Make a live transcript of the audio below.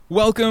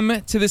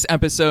Welcome to this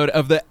episode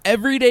of the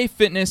Everyday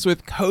Fitness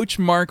with Coach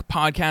Mark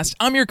podcast.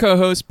 I'm your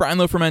co-host, Brian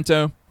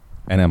Lofermento.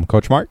 And I'm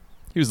Coach Mark.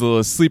 He was a little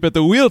asleep at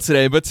the wheel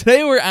today, but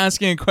today we're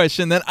asking a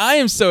question that I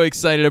am so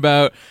excited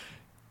about.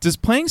 Does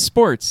playing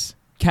sports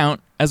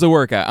count as a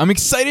workout? I'm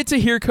excited to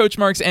hear Coach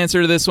Mark's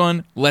answer to this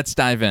one. Let's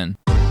dive in.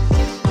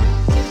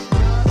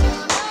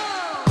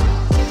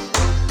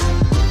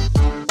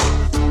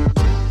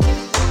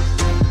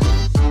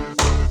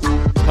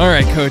 All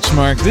right, Coach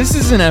Mark, this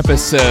is an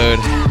episode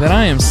that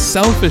I am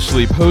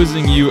selfishly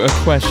posing you a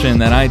question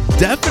that I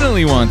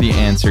definitely want the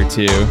answer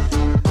to.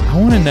 I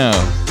want to know,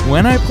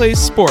 when I play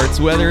sports,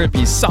 whether it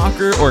be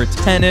soccer or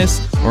tennis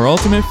or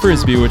ultimate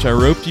frisbee, which I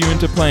roped you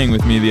into playing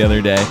with me the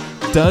other day,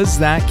 does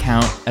that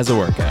count as a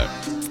workout?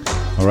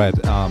 All right.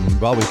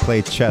 Well, we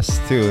play chess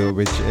too,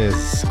 which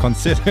is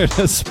considered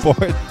a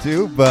sport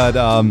too, but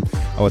I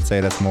would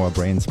say that's more a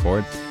brain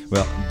sport.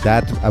 Well,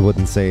 that I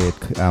wouldn't say it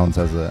counts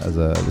as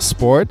a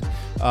sport,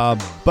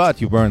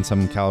 but you burn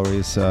some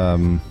calories,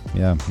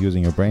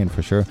 using your brain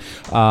for sure.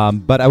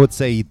 But I would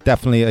say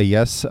definitely a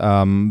yes.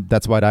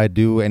 That's what I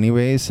do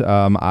anyways.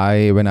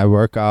 When I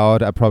work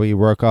out, I probably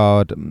work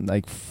out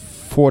like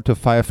 4 to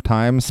 5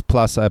 times,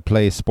 plus I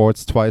play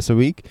sports twice a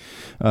week,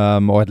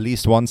 or at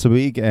least once a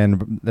week.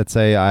 And let's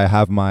say I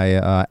have my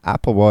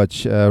Apple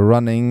Watch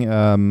running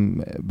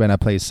when I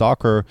play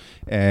soccer,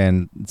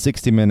 and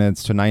 60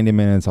 minutes to 90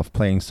 minutes of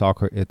playing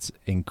soccer, it's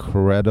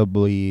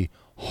incredibly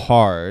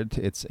hard.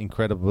 It's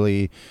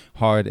incredibly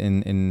hard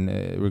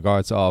in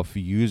regards of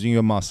using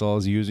your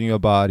muscles, using your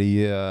body.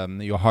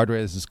 Your heart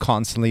rate is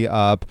constantly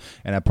up,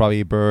 and I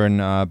probably burn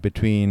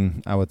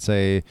between, I would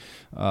say,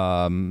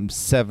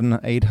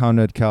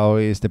 700-800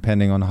 calories,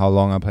 depending on how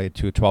long I play,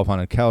 to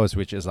 1,200 calories,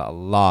 which is a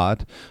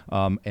lot,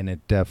 and it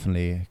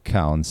definitely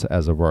counts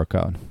as a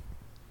workout.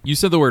 You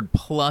said the word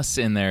plus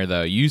in there,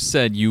 though. You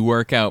said you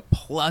work out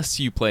plus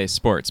you play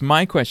sports.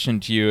 My question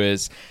to you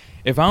is,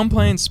 if I'm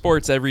playing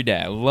sports every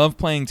day, I love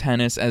playing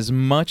tennis as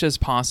much as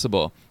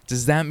possible,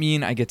 does that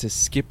mean I get to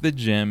skip the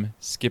gym,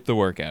 skip the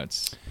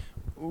workouts?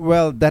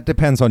 Well, that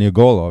depends on your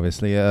goal,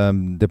 obviously.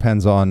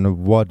 Depends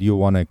on what you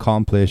want to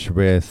accomplish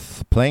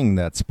with playing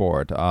that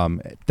sport.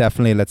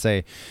 Definitely, let's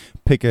say,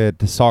 pick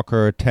it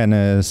soccer,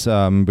 tennis,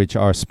 which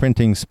are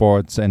sprinting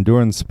sports,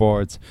 endurance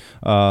sports.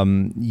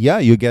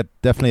 You get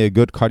definitely a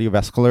good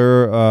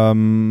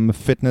cardiovascular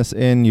fitness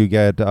in. You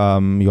get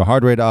your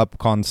heart rate up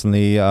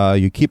constantly.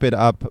 You keep it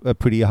up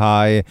pretty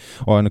high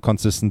or on a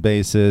consistent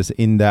basis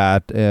in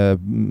that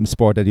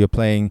sport that you're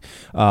playing.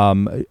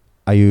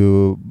 Are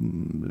you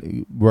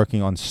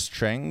working on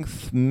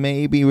strength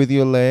maybe with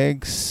your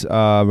legs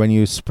when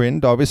you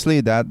sprint? Obviously,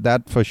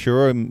 that for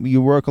sure.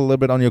 You work a little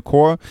bit on your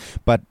core,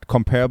 but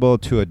comparable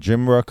to a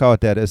gym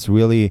workout that is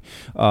really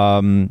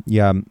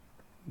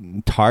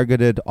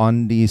targeted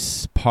on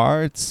these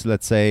parts,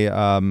 let's say,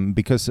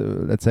 because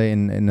let's say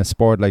in a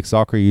sport like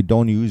soccer, you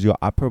don't use your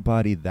upper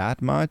body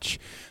that much,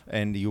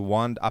 and you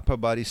want upper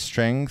body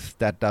strength,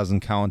 that doesn't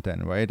count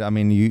then, right? I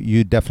mean,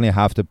 you definitely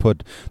have to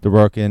put the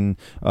work in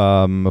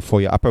for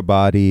your upper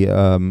body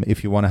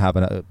if you want to have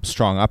a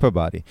strong upper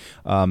body.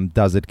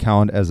 Does it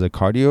count as a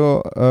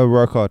cardio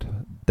workout?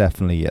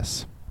 Definitely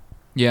yes.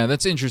 Yeah,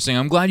 that's interesting.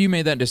 I'm glad you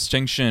made that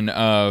distinction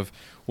of,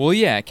 well,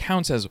 yeah, it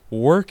counts as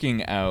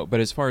working out, but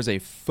as far as a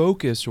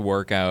focused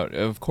workout,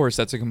 of course,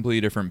 that's a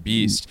completely different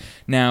beast.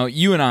 Now,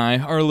 you and I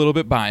are a little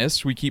bit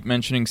biased. We keep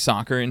mentioning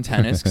soccer and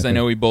tennis because I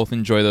know we both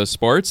enjoy those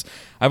sports.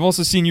 I've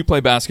also seen you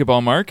play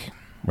basketball, Mark.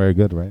 Very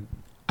good, right?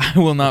 I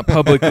will not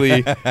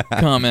publicly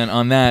comment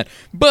on that,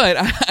 but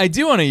I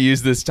do want to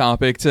use this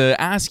topic to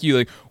ask you,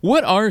 like,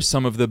 what are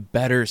some of the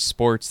better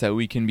sports that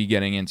we can be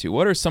getting into?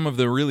 What are some of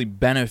the really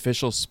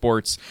beneficial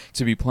sports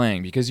to be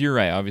playing? Because you're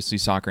right, obviously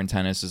soccer and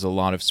tennis is a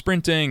lot of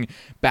sprinting.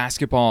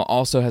 Basketball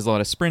also has a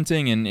lot of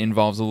sprinting and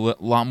involves a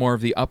lot more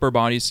of the upper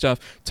body stuff.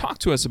 Talk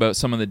to us about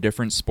some of the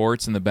different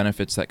sports and the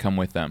benefits that come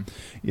with them.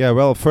 Yeah,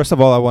 well, first of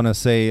all, I want to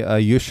say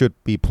you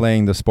should be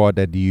playing the sport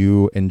that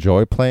you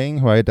enjoy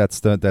playing, right?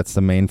 That's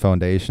the main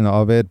foundation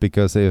of it,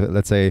 because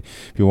let's say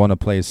if you want to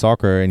play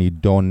soccer and you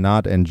do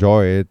not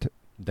enjoy it,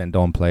 then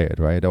don't play it,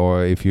 right?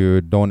 Or if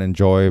you don't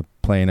enjoy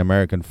playing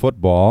American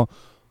football,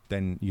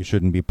 then you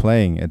shouldn't be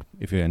playing it.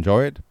 If you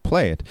enjoy it,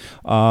 play it.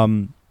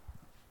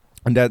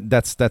 And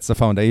that's the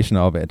foundation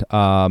of it.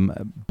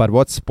 But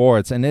what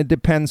sports? And it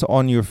depends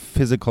on your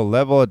physical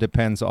level. It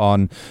depends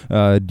on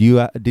did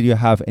you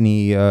have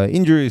any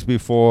injuries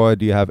before?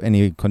 Do you have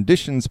any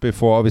conditions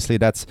before? Obviously,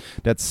 that's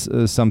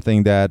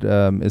something that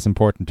is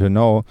important to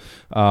know.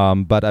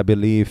 But I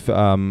believe,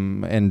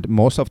 and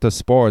most of the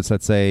sports,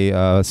 let's say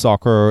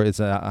soccer is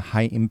a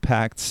high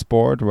impact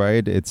sport,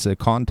 right? It's a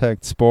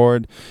contact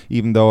sport.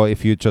 Even though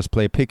if you just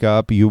play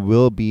pickup, you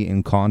will be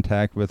in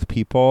contact with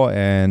people,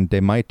 and they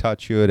might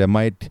touch you. They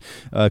might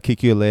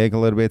kick your leg a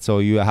little bit, so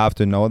you have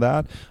to know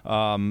that.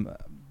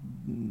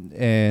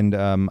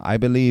 I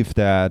believe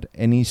that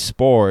any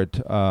sport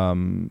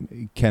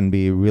can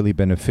be really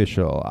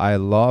beneficial. I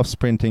love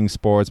sprinting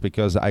sports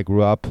because I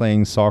grew up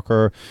playing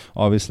soccer,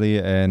 obviously,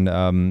 and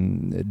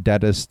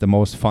that is the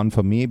most fun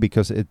for me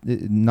because it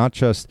not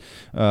just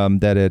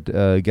that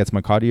it gets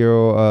my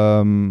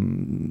cardio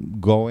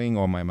going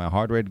or my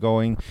heart rate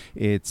going.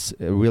 It's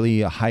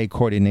really high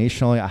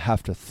coordination. I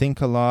have to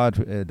think a lot.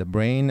 The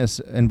brain is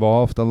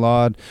involved a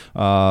lot.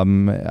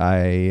 And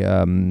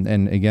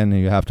again,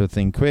 you have to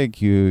think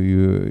quick.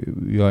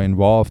 You're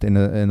involved in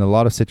a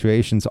lot of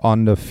situations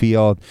on the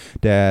field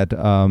that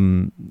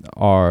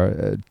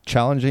are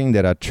challenging,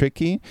 that are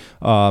tricky,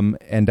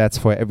 and that's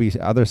for every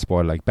other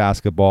sport like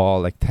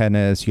basketball, like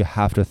tennis. You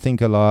have to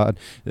think a lot,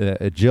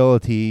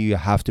 agility. You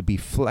have to be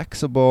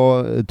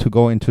flexible to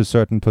go into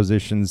certain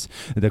positions.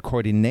 The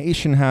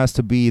coordination has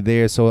to be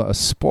there. So a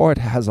sport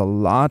has a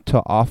lot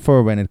to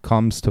offer when it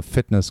comes to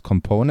fitness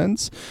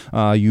components.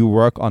 You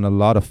work on a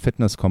lot of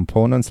fitness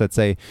components. Let's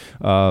say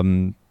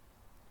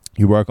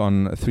you work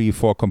on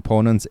 3-4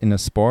 components in a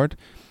sport.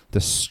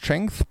 The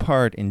strength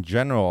part in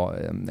general,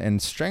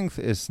 and strength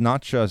is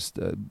not just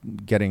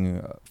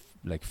getting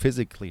like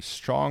physically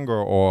stronger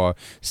or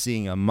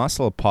seeing a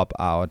muscle pop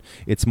out.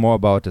 It's more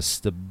about the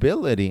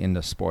stability in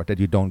the sport, that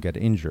you don't get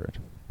injured.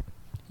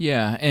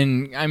 Yeah,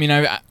 and I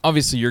mean,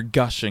 obviously you're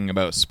gushing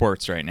about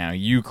sports right now.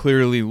 You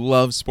clearly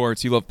love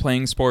sports, you love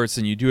playing sports,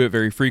 and you do it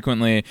very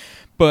frequently.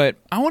 But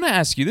I want to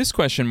ask you this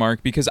question,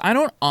 Mark, because I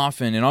don't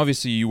often, and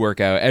obviously you work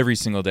out every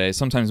single day,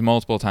 sometimes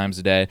multiple times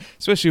a day,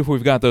 especially if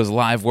we've got those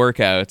live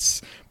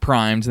workouts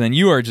primed, then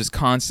you are just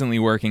constantly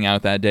working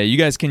out that day. You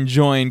guys can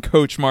join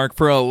Coach Mark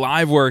for a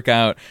live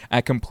workout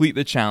at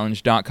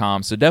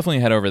CompleteTheChallenge.com. So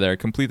definitely head over there,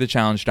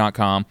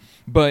 CompleteTheChallenge.com.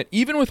 But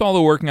even with all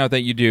the working out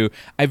that you do,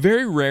 I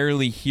very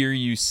rarely hear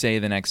you say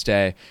the next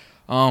day,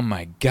 "Oh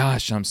my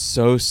gosh, I'm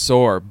so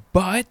sore."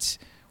 But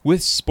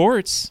with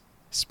sports,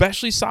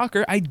 especially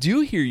soccer, I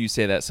do hear you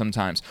say that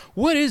sometimes.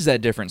 What is that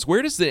difference?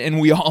 Where does and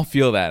we all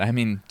feel that. I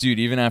mean, dude,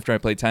 even after I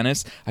play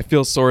tennis, I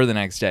feel sore the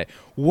next day.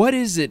 What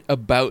is it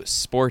about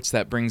sports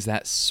that brings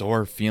that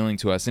sore feeling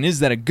to us? And is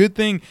that a good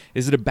thing?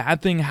 Is it a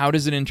bad thing? How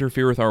does it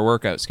interfere with our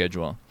workout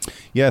schedule?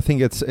 Yeah, I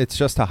think it's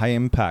just a high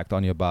impact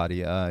on your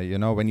body.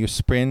 When you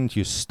sprint,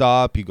 you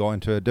stop, you go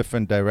into a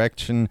different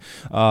direction.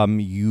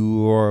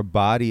 Your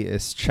body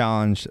is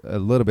challenged a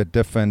little bit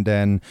different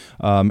than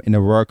in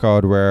a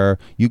workout where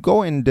you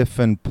go in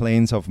different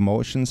planes of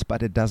motions,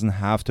 but it doesn't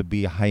have to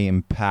be high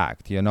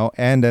impact,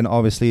 And then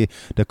obviously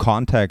the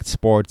contact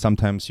sport,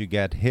 sometimes you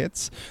get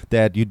hits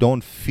that you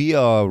don't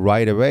feel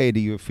right away. Do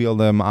you feel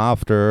them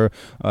after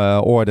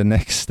or the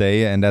next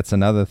day? And that's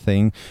another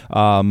thing.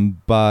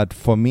 But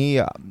for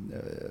me,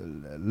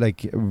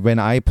 like when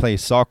I play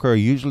soccer,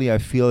 usually I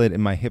feel it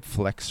in my hip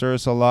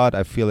flexors a lot.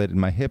 I feel it in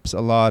my hips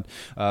a lot,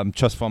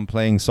 just from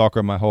playing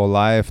soccer my whole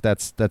life.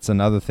 That's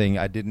another thing.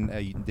 I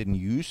didn't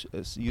used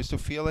to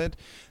feel it.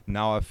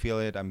 Now I feel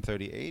it. I'm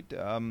 38,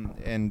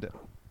 and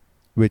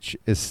which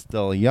is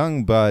still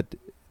young, but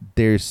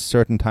there's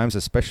certain times,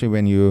 especially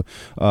when you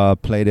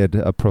played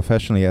it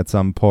professionally at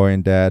some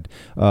point, that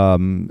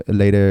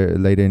later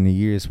in the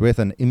years with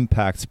an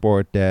impact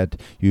sport, that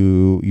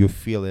you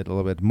feel it a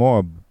little bit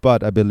more.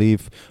 But I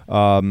believe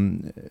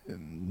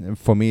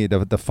for me,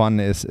 the fun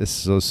is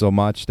so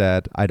much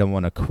that I don't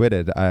want to quit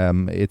it.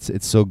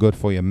 It's so good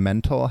for your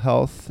mental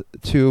health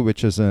too,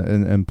 which is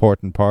an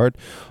important part.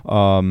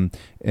 I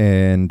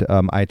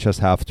just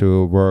have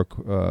to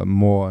work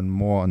more and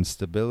more on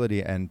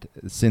stability. And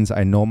since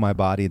I know my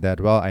body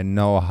that well, I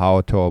know how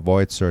to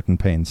avoid certain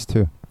pains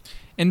too.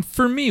 And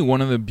for me,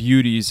 one of the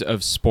beauties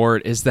of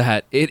sport is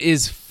that it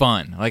is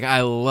fun. Like,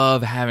 I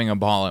love having a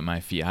ball at my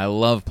feet. I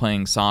love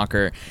playing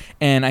soccer.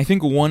 And I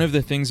think one of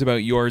the things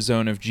about your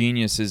zone of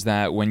genius is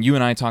that when you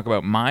and I talk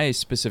about my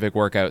specific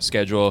workout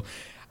schedule,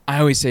 I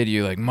always say to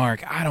you, like,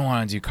 Mark, I don't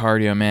want to do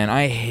cardio, man.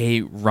 I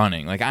hate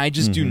running. Like, I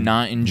just do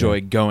not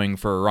enjoy going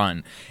for a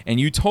run.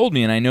 And you told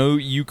me, and I know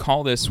you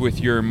call this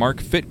with your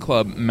Mark Fit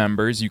Club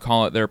members, you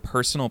call it their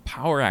personal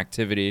power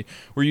activity,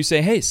 where you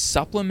say, hey,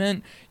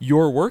 supplement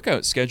your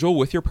workout schedule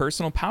with your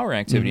personal power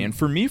activity. And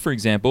for me, for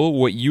example,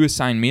 what you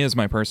assign me as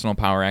my personal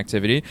power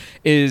activity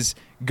is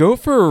go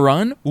for a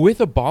run with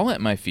a ball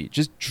at my feet.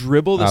 Just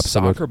dribble the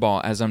soccer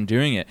ball as I'm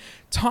doing it.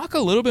 Talk a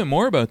little bit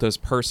more about those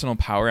personal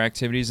power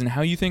activities and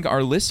how you think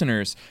our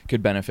listeners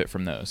could benefit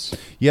from those.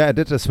 Yeah, I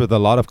did this with a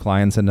lot of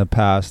clients in the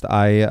past.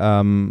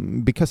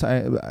 Because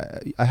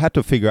I had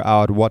to figure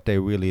out what they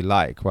really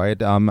like,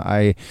 right?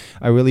 I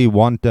really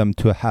want them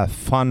to have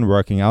fun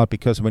working out,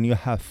 because when you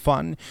have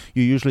fun,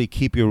 you usually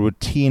keep your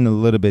routine a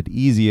little bit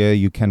easier.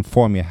 You can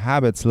form your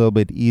habits a little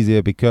bit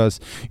easier because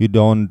you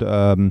don't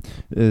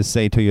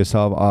say to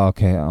yourself,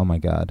 oh my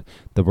God,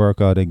 the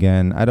workout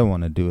again. I don't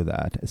want to do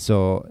that.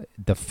 So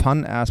the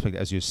fun aspect,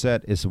 as you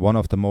said, is one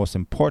of the most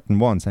important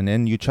ones. And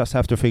then you just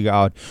have to figure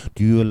out,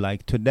 do you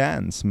like to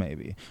dance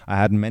maybe? I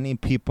had many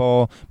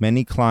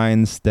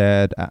clients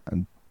that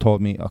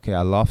told me, okay,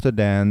 I love to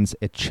dance.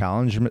 It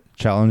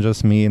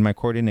challenges me in my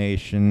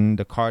coordination.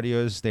 The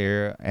cardio is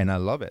there and I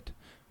love it.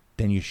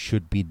 then you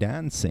should be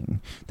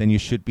dancing. Then you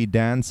should be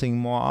dancing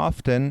more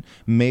often.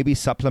 Maybe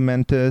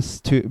supplement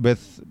this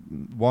with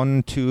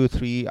 1, 2,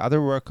 3 other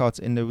workouts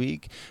in the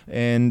week,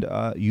 and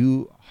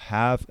you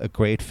have a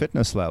great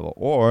fitness level.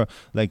 Or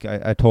like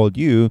I told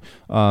you,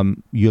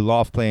 you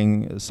love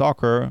playing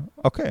soccer.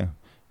 Okay,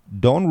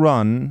 don't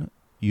run.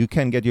 You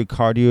can get your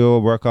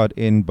cardio workout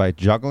in by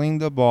juggling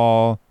the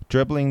ball,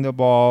 dribbling the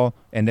ball,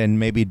 and then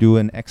maybe do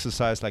an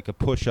exercise like a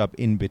push-up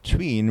in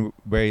between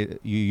where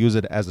you use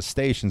it as a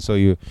station. So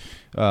you,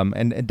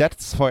 and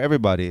that's for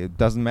everybody. It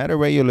doesn't matter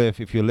where you live.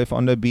 If you live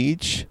on the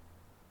beach,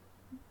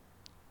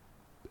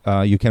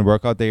 you can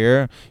work out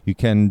there. You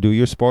can do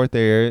your sport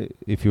there.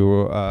 If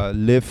you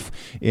live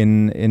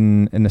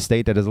in a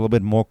state that is a little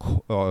bit more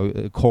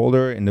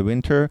colder in the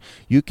winter,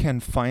 you can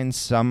find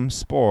some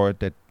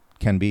sport that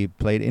can be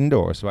played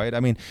indoors, right?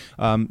 I mean,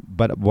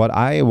 but what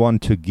I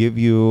want to give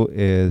you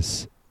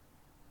is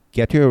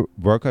get your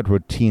workout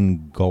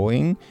routine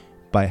going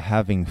by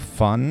having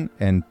fun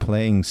and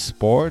playing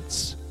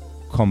sports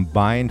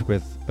combined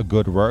with a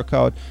good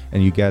workout,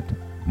 and you get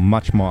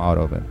much more out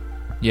of it.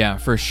 Yeah,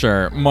 for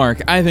sure.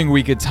 Mark, I think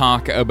we could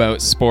talk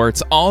about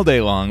sports all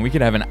day long. We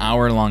could have an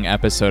hour-long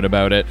episode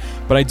about it.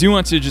 But I do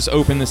want to just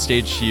open the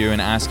stage to you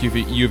and ask you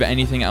if you have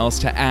anything else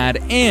to add.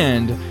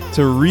 And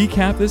to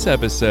recap this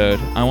episode,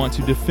 I want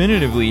to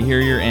definitively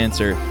hear your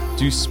answer.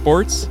 Do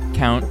sports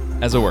count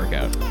as a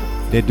workout?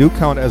 They do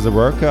count as a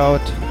workout.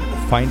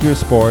 Find your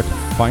sport,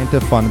 find the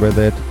fun with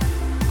it,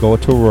 go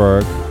to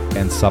work,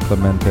 and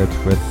supplement it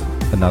with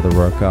another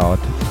workout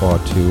or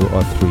 2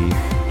 or 3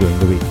 during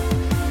the week.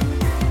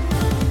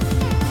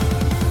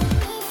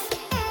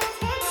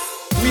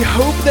 We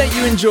hope that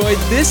you enjoyed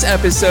this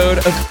episode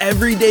of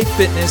Everyday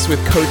Fitness with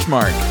Coach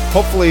Mark.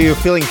 Hopefully you're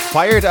feeling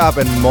fired up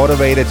and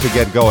motivated to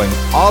get going.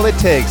 All it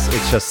takes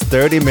is just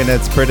 30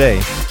 minutes per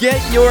day.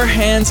 Get your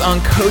hands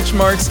on Coach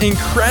Mark's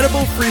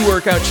incredible free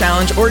workout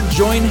challenge or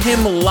join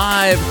him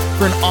live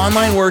for an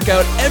online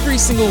workout every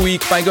single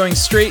week by going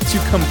straight to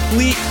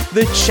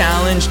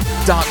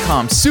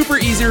CompleteTheChallenge.com. Super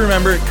easy to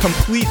remember,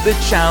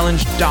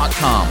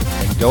 CompleteTheChallenge.com.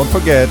 And don't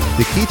forget,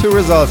 the key to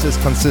results is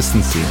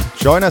consistency.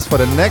 Join us for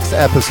the next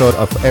episode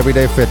of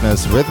Everyday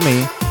Fitness with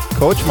me,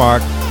 Coach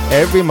Mark,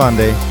 every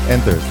Monday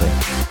and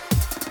Thursday.